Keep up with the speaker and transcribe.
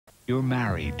You're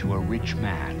married to a rich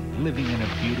man, living in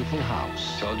a beautiful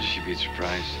house. Told you she'd be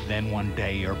surprised. Then one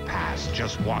day your past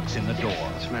just walks in the door.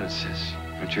 What's the matter, sis?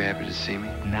 Aren't you happy to see me?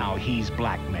 Now he's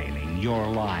blackmailing, you're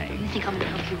lying. You think I'm gonna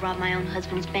help you rob my own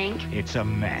husband's bank? It's a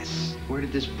mess. Where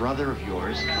did this brother of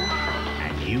yours go?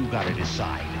 And you gotta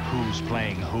decide who's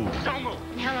playing who.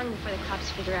 And how long before the cops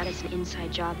figure out it's an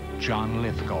inside job? John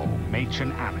Lithgow,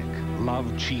 Machen Amick,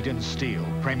 Love, Cheat and Steal.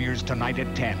 Premieres tonight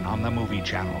at 10 on the Movie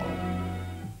Channel.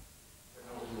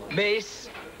 Miss,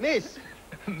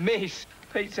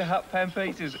 Pizza Hut pan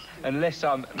pizzas, unless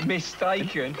I'm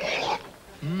mistaken.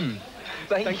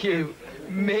 Thank you,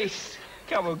 Miss.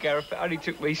 Come on, Gareth, it only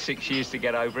took me 6 years to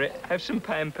get over it. Have some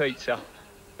pan pizza.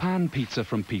 Pan pizza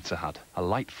from Pizza Hut. A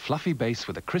light, fluffy base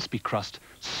with a crispy crust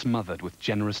smothered with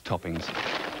generous toppings.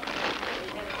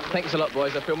 Thanks a lot,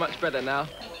 boys. I feel much better now.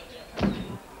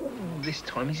 Ooh, this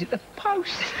time is it the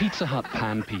post? Pizza Hut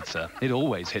pan pizza. It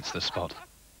always hits the spot.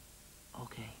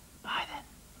 OK, bye then.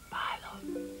 Bye, love.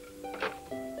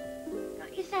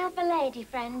 Got yourself a lady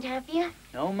friend, have you?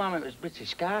 No, Mum, it was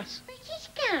British Gas. British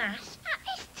Gas? At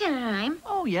this time?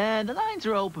 Oh, yeah, the lines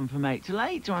are open from 8 till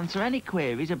 8 to answer any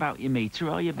queries about your meter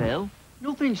or your bill.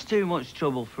 Nothing's too much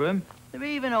trouble for them. They're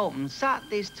even open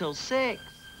Saturdays till 6.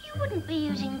 You wouldn't be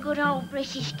using good old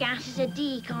British Gas as a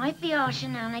decoy for your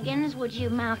shenanigans, would you,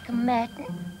 Malcolm Merton?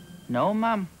 No,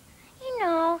 Mum. You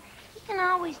know, you can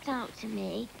always talk to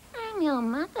me. I'm your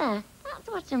mother. That's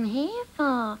what I'm here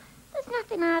for. There's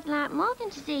nothing I'd like more than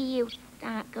to see you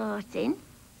start courting.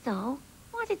 So,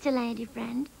 was it a lady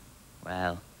friend?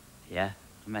 Well, yeah,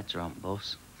 I met her on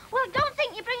bus. Well, don't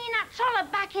think you're bringing that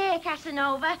trollop back here,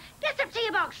 Casanova. Get up to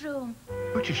your box room.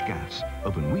 British Gas,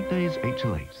 open weekdays 8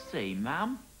 till 8. See,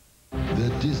 Mum? The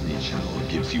Disney Channel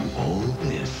gives you all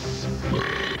this.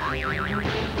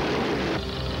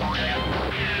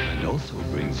 And also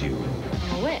brings you...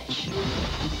 A witch.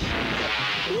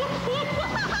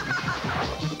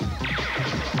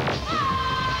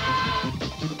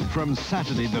 From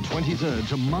Saturday the 23rd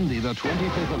to Monday the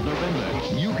 25th of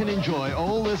November, you can enjoy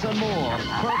all this and more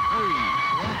for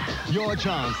free. Your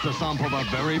chance to sample the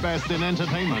very best in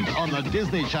entertainment on the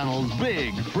Disney Channel's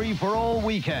big free-for-all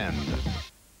weekend.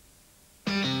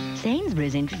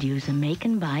 Sainsbury's introduce a make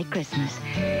and buy Christmas.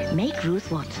 Make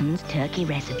Ruth Watson's turkey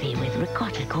recipe with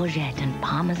ricotta, courgette and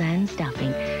parmesan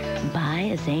stuffing. Buy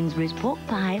a Sainsbury's pork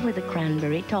pie with a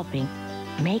cranberry topping.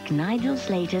 Make Nigel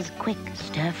Slater's quick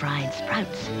stir-fried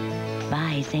sprouts.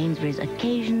 Buy Sainsbury's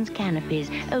Occasions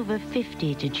Canopies, over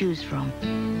 50 to choose from.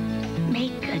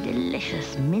 Make a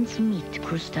delicious mincemeat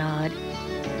croustade.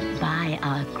 Buy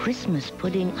our Christmas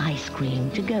pudding ice cream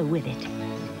to go with it.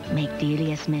 Make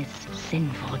Delia Smith's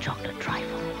sinful chocolate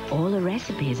trifle. All the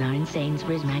recipes are in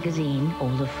Sainsbury's magazine.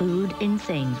 All the food in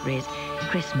Sainsbury's.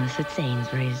 Christmas at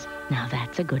Sainsbury's. Now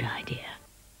that's a good idea.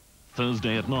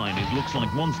 Thursday at 9, it looks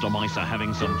like monster mice are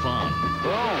having some fun.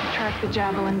 Oh. Track the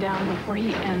javelin down before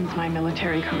he ends my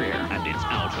military career. And it's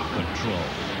out of control.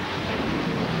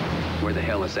 Where the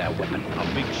hell is that weapon? A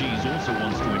Big Cheese also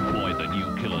wants to employ the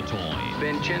new killer toy.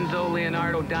 Vincenzo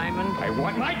Leonardo Diamond? I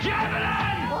want my javelin!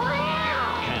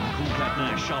 Can Cool Cat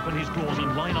Nash sharpen his claws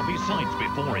and line up his sights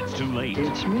before it's too late?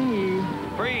 It's me.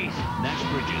 Freeze! Nash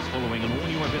Bridges following an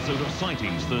all-new episode of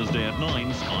Sightings Thursday at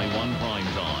 9, Sky 1 Prime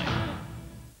Time.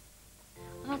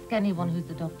 Ask anyone who's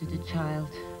adopted a child.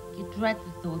 You dread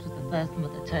the thought of the first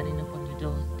mother turning up on your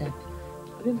doorstep.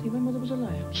 I didn't think my mother was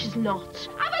alive. She's not.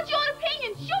 How about your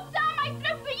opinion? Shoved down my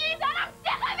throat for years and I'm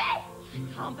sick of it!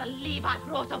 I can't believe I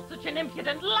brought up such an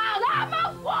impudent loud.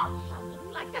 Loudmouth what? I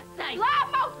wouldn't like to say.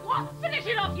 Loudmouth what? Finish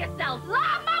it off yourself.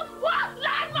 Loudmouth what?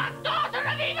 Loudmouth daughter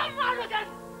of Eden Rodigan!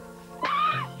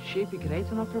 She'd be great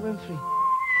on Oprah Winfrey.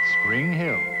 Spring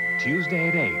Hill, Tuesday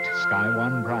at 8, Sky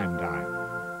 1 Prime Time.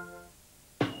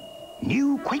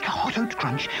 New Quaker Hot Oat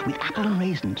Crunch with apple and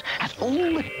raisins has all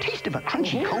the taste of a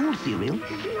crunchy cold cereal,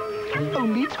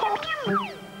 only it's hot.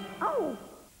 Oh.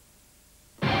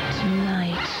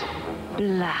 Tonight,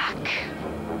 black.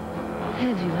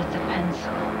 Heavy with the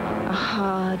pencil. A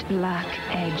hard black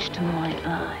edge to my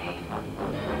eye.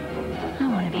 I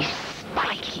want to be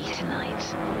spiky tonight.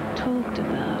 Talked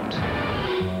about.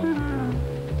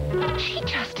 She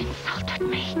just insulted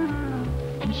me.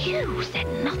 And you said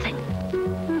nothing.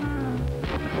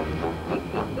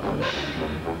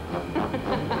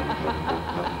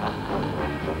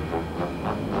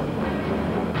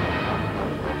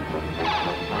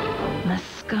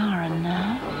 Mascara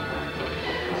now.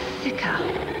 Thicker.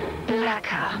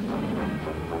 Blacker.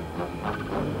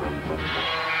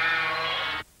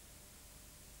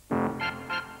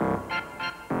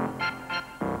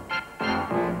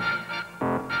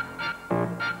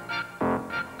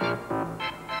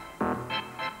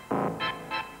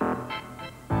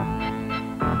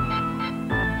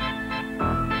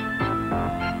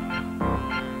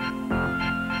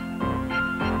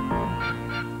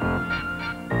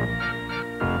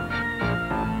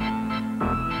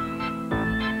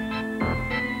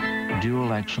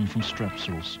 topical action from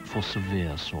Strepsils for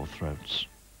severe sore throats.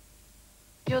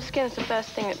 Your skin's the first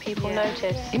thing that people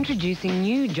notice. Introducing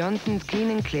new Johnson's Clean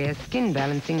and Clear Skin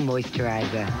Balancing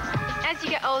Moisturizer. As you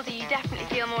get older, you definitely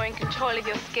feel more in control of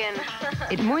your skin.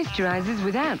 It moisturizes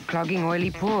without clogging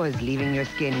oily pores, leaving your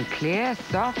skin clear,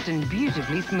 soft, and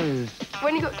beautifully smooth.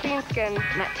 When you've got clean skin,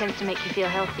 that tends to make you feel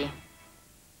healthy.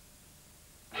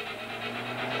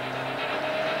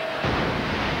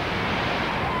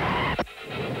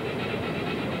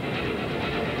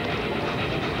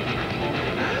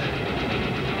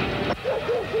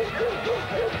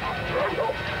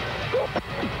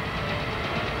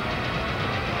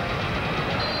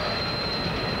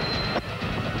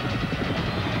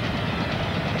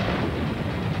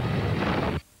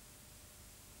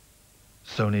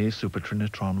 Sony Super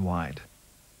Trinitron Wide.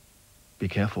 Be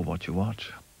careful what you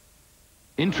watch.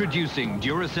 Introducing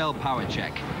Duracell Power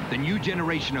Check, the new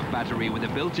generation of battery with a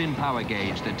built-in power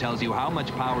gauge that tells you how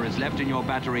much power is left in your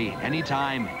battery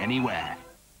anytime, anywhere.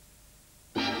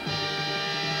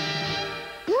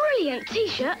 Brilliant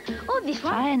T-shirt. Oh, this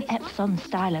one. Buy an Epson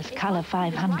Stylus Color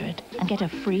 500 and get a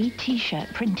free T-shirt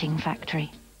printing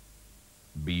factory.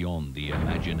 Beyond the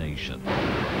imagination,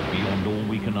 beyond all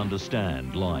we can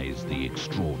understand, lies the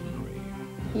extraordinary.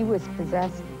 He was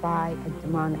possessed by a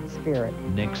demonic spirit.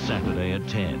 Next Saturday at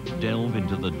 10, delve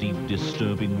into the deep,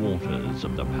 disturbing waters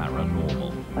of the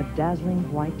paranormal. A dazzling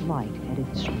white light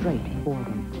headed straight for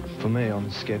them. For me, I'm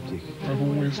a skeptic. I've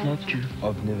always loved you.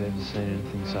 I've never ever seen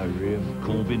anything so real.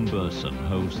 Corbin Burson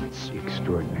hosts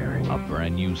Extraordinary. a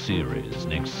brand new series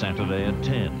next Saturday at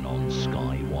 10 on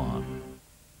Sky One.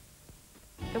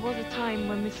 There was a time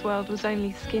when Miss World was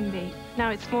only skin deep. Now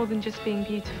it's more than just being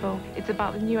beautiful. It's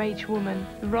about the new age woman,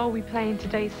 the role we play in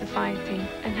today's society,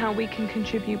 and how we can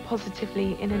contribute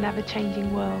positively in an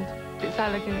ever-changing world. Its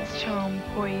elegance, charm,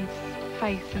 poise,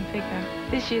 face and figure.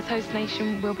 This year's host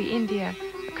nation will be India,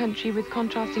 a country with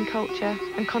contrasting culture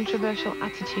and controversial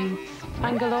attitudes.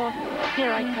 Bangalore,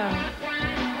 here I come.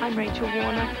 I'm Rachel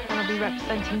Warner, and I'll be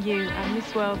representing you at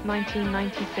Miss World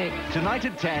 1996. Tonight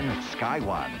at 10, Sky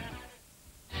One.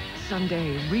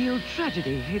 Sunday, real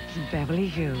tragedy hits Beverly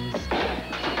Hills.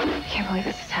 Can't believe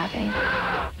this is happening.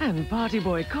 And party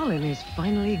boy Colin is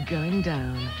finally going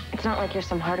down. It's not like you're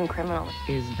some hardened criminal.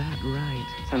 Is that right?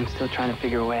 I'm still trying to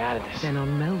figure a way out of this. Then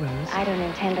on Melrose, I don't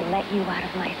intend to let you out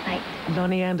of my sight.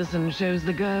 Lonnie Anderson shows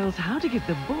the girls how to give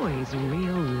the boys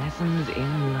real lessons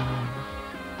in love.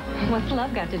 What's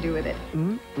love got to do with it?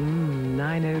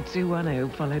 90210,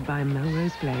 followed by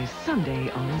Melrose Place, Sunday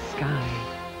on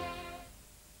Sky.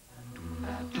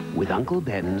 With Uncle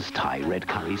Ben's Thai red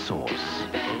curry sauce,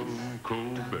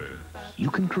 you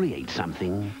can create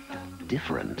something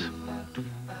different,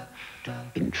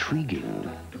 intriguing,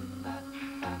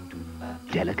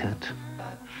 delicate,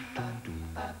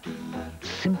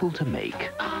 simple to make,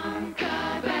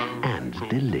 and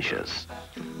delicious.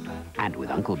 And with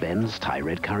Uncle Ben's Thai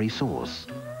red curry sauce,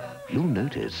 you'll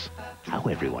notice how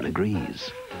everyone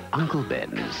agrees. Uncle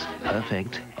Ben's,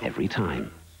 perfect every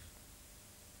time.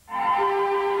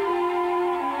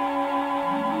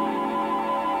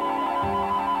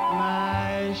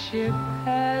 My ship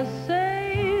has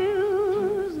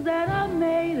sails that are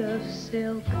made of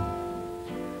silk.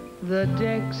 The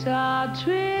decks are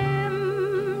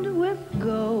trimmed with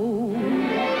gold,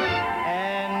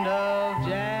 and of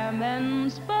jam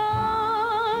and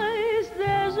spice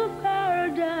there's a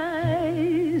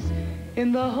paradise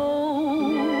in the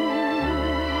hold.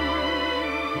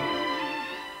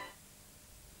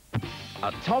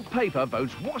 A Top Paper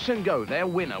votes Wash and Go their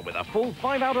winner with a full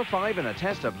 5 out of 5 in a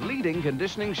test of leading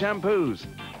conditioning shampoos.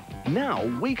 Now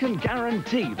we can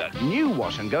guarantee that new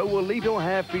Wash and Go will leave your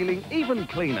hair feeling even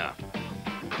cleaner,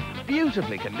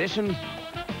 beautifully conditioned,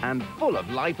 and full of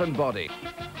life and body.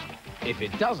 If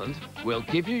it doesn't, we'll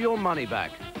give you your money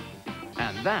back.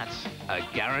 And that's a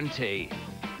guarantee.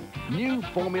 New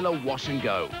Formula Wash and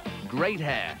Go. Great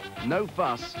hair, no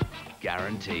fuss,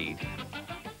 guaranteed.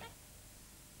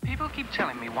 People keep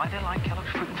telling me why they like Kellogg's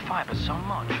Fruit and Fiber so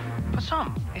much. For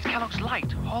some, it's Kellogg's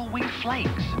Light whole wheat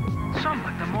flakes. Some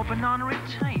like the more banana-y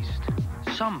taste.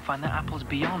 Some find that apples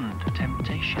beyond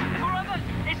temptation. For others,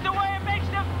 it's the way it makes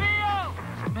them feel.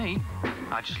 For me,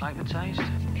 I just like the taste.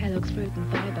 Kellogg's Fruit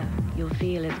and Fiber. You'll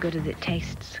feel as good as it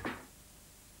tastes.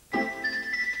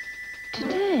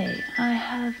 Today, I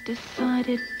have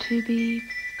decided to be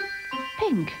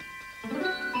pink.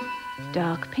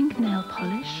 Dark pink nail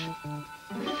polish,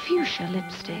 fuchsia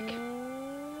lipstick.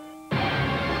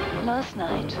 Last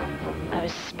night, I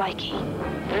was spiky,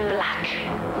 black.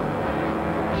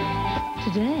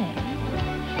 Today,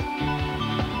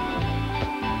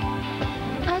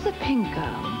 as a pink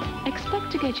girl,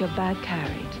 Expect to get your bag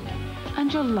carried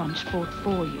and your lunch brought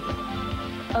for you.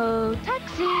 Oh,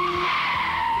 taxi!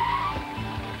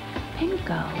 Pink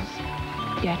girls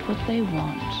get what they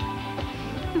want.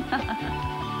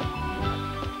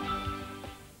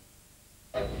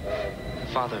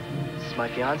 Father, this is my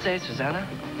fiancée, Susanna.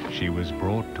 She was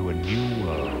brought to a new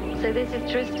world. So this is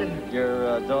Tristan.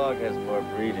 Your dog has more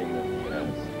breeding than he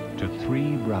has. To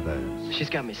three brothers. She's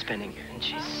got me spinning, and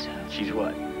she's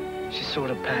what? She's sort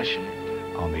of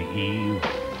passionate. On the eve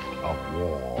of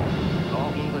war.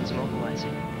 All England's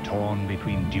mobilizing. Torn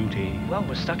between duty. Well,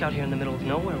 we're stuck out here in the middle of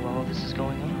nowhere while all this is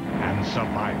going on. And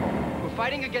survival. We're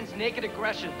fighting against naked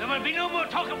aggression. There will be no more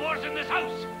talk of wars in this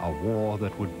house. A war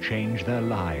that would change their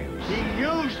lives. He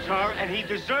used her and he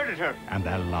deserted her. And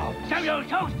their loves. Samuel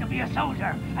chose to be a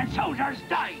soldier, and soldiers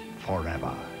die.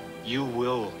 Forever. You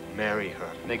will marry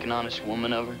her. Make an honest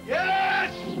woman of her?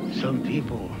 Yes! Some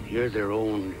people hear their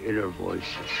own inner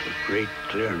voices with great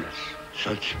clearness.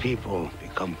 Such people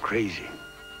become crazy.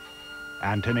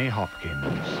 Anthony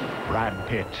Hopkins, Brad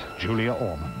Pitt, Julia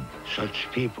Ormond. Such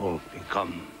people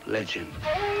become legends.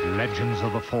 Legends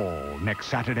of the Fall, next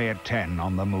Saturday at 10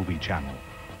 on the Movie Channel.